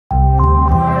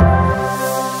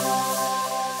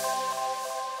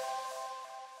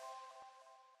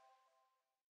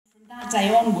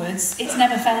day onwards, it's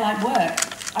never felt like work.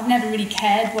 I've never really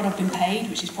cared what I've been paid,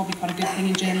 which is probably quite a good thing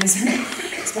in journalism,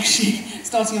 especially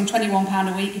starting on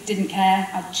 £21 a week. I didn't care.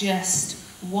 I just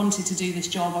wanted to do this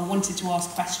job. I wanted to ask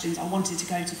questions. I wanted to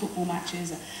go to football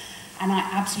matches. And I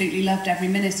absolutely loved every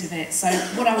minute of it. So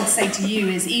what I would say to you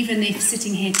is, even if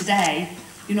sitting here today,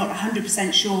 you're not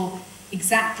 100% sure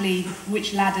exactly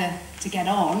which ladder to get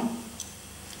on,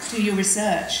 do your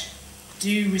research.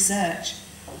 Do research.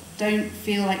 Don't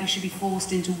feel like you should be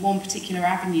forced into one particular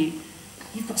avenue.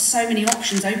 You've got so many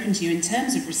options open to you in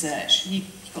terms of research. You've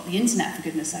got the internet, for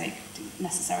goodness sake. Didn't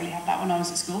necessarily have that when I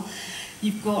was at school.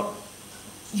 You've got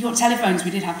telephones, we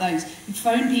did have those. You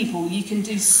phone people, you can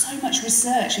do so much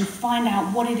research and find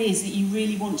out what it is that you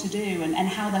really want to do and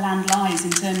how the land lies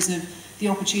in terms of the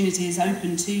opportunities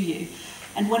open to you.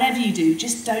 And whatever you do,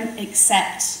 just don't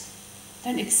accept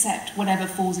whatever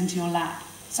falls into your lap.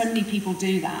 So many people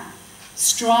do that.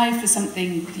 Strive for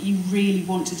something that you really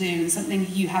want to do and something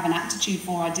you have an aptitude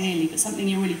for ideally, but something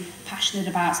you're really passionate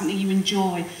about, something you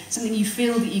enjoy, something you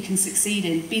feel that you can succeed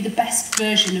in. Be the best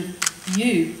version of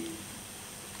you.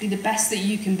 Be the best that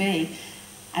you can be.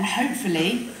 And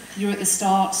hopefully you're at the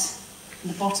start,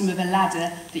 the bottom of a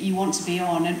ladder that you want to be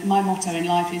on. And my motto in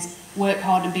life is work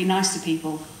hard and be nice to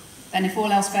people. Then if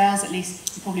all else fails, at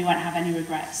least you probably won't have any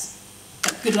regrets.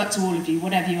 But good luck to all of you,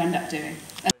 whatever you end up doing.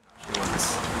 You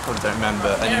probably don't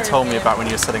remember, and you told me about when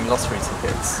you were selling lottery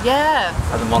tickets. Yeah.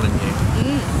 At the Molyneux.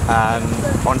 I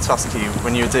wanted to ask you,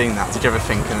 when you were doing that, did you ever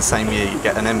think in the same year you'd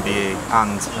get an MBE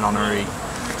and an honorary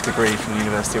degree from the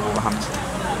University of Wolverhampton?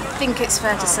 I think it's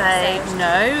fair to say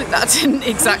no, that didn't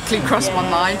exactly cross my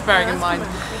mind, bearing in mind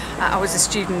I was a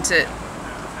student at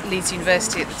Leeds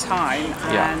University at the time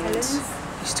and used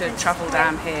to travel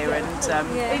down here and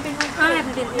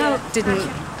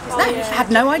had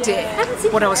no idea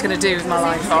what I was going to do with my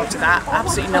life after that.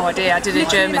 Absolutely no idea. I did a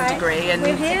German degree, and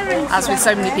as with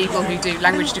so many people who do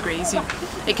language degrees,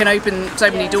 it can open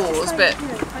so many doors, but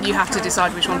you have to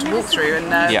decide which one to walk through,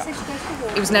 and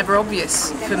it was never obvious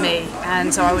for me.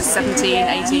 And so I was 17,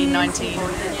 18, 19,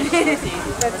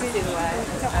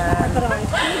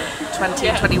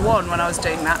 20, 21 when I was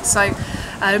doing that. So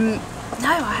no,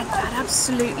 I had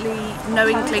absolutely no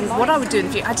inkling what I would do in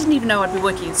the future. I didn't even know I'd be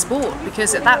working in sport,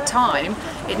 because at that time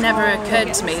it never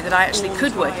occurred to me that I actually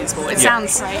could work in sport. It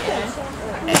sounds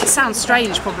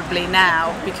strange probably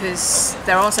now, because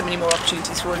there are so many more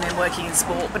opportunities for women working in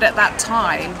sport, but at that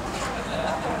time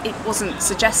it wasn't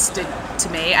suggested to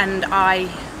me, and I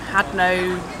had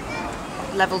no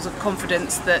levels of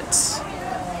confidence that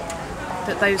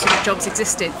those sort of jobs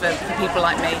existed for people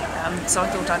like me. So I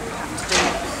thought I'd have to do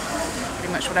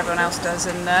pretty much what everyone else does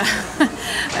and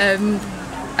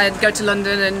go to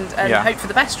London and hope for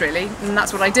the best, really, and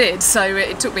that's what I did. So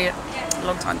it took me a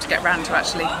long time to get around to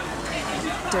actually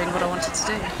doing what I wanted to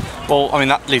do. Well, I mean,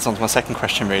 that leads on to my second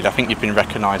question, really. I think you've been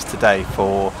recognised today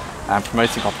for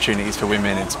promoting opportunities for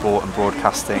women in sport and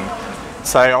broadcasting.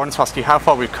 So I wanted to ask you how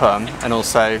far we've come, and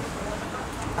also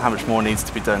how much more needs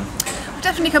to be done. We've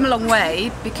definitely come a long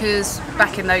way, because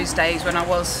back in those days when I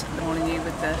was at the Molyneux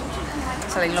with the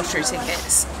selling lottery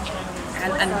tickets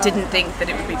and didn't think that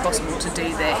it would be possible to do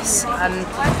this,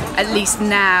 at least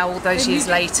now, all those years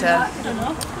later,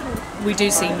 we do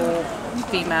see more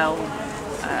female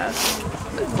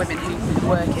women who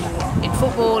work in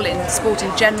football, in sport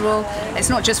in general. It's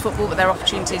not just football, but there are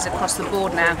opportunities across the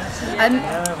board now.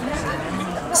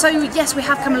 So yes, we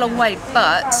have come a long way,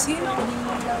 but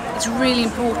it's really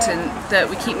important that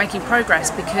we keep making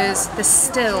progress, because there's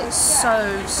still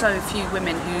so few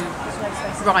women who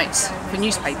write for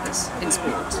newspapers in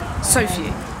sport. So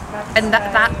few. And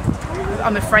that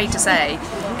I'm afraid to say,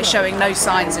 is showing no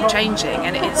signs of changing,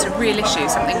 and it's a real issue,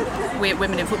 something we at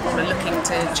Women in Football are looking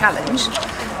to challenge.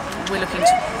 We're looking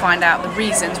to find out the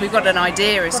reasons. We've got an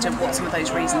idea as to what some of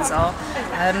those reasons are,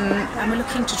 and we're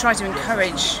looking to try to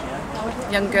encourage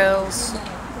young girls,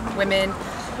 women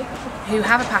who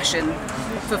have a passion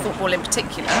for football in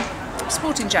particular,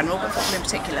 sport in general, but football in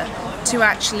particular, to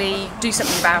actually do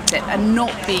something about it and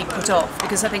not be put off,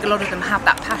 because I think a lot of them have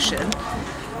that passion,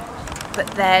 but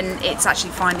then it's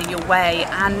actually finding your way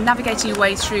and navigating your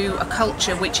way through a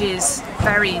culture which is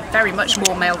very much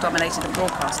more male dominated than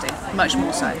broadcasting, much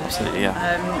more so. Absolutely,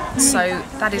 yeah. So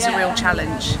that is a real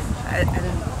challenge, and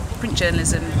print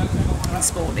journalism in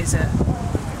sport is a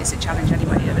challenge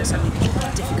anyway. There's so many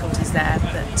difficulties there,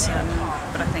 but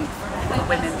I think for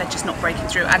women, they're just not breaking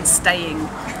through and staying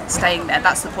there.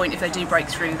 That's the point. If they do break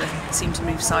through, they seem to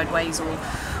move sideways or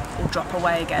drop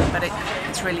away again. But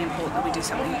it's really important that we do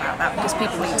something about that, because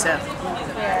people need to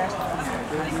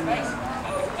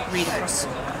read across a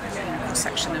cross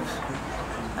section of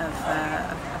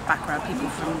background, people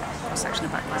from cross-sectional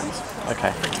backgrounds,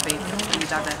 Okay. for it to be really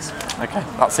diverse. Okay,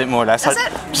 that's it more or less. That's I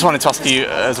it. just wanted to ask you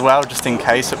as well, just in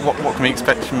case, what can we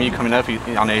expect from you coming up?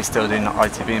 I know you're still doing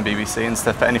ITV and BBC and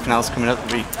stuff, but anything else coming up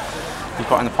that you've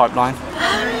got in the pipeline?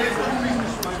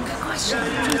 What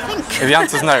do you think? If the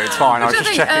answer's no, it's fine. I was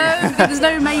just checking. There's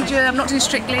no major. I'm not doing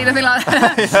Strictly, nothing like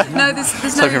that. No,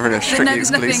 there's no. Looking for a Strictly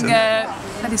there's nothing.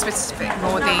 exclusive. Nothing specific.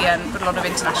 More got a lot of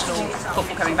international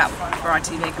football coming back for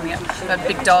ITV coming up. A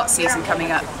big dart season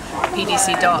coming up.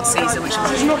 PDC dart season, which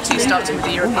is 2 starting with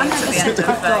the Europeans at the end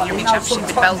of European Championship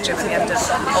in Belgium at the end of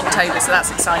October, so that's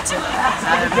exciting.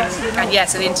 And yeah,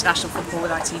 so the international football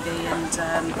with ITV, and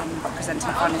I'm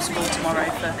presenting Final Score tomorrow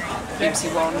for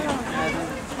BBC One,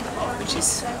 which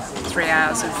is 3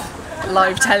 hours of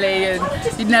live telly,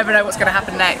 and you never know what's going to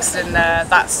happen next, and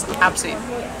that's absolutely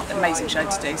amazing show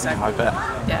to do. So I bet.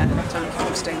 Yeah, so I'm looking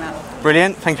forward to doing that.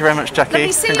 Brilliant. Thank you very much, Jackie.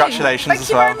 Lovely seeing you. Congratulations Thank as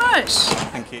you well. very much.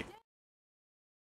 Thank you.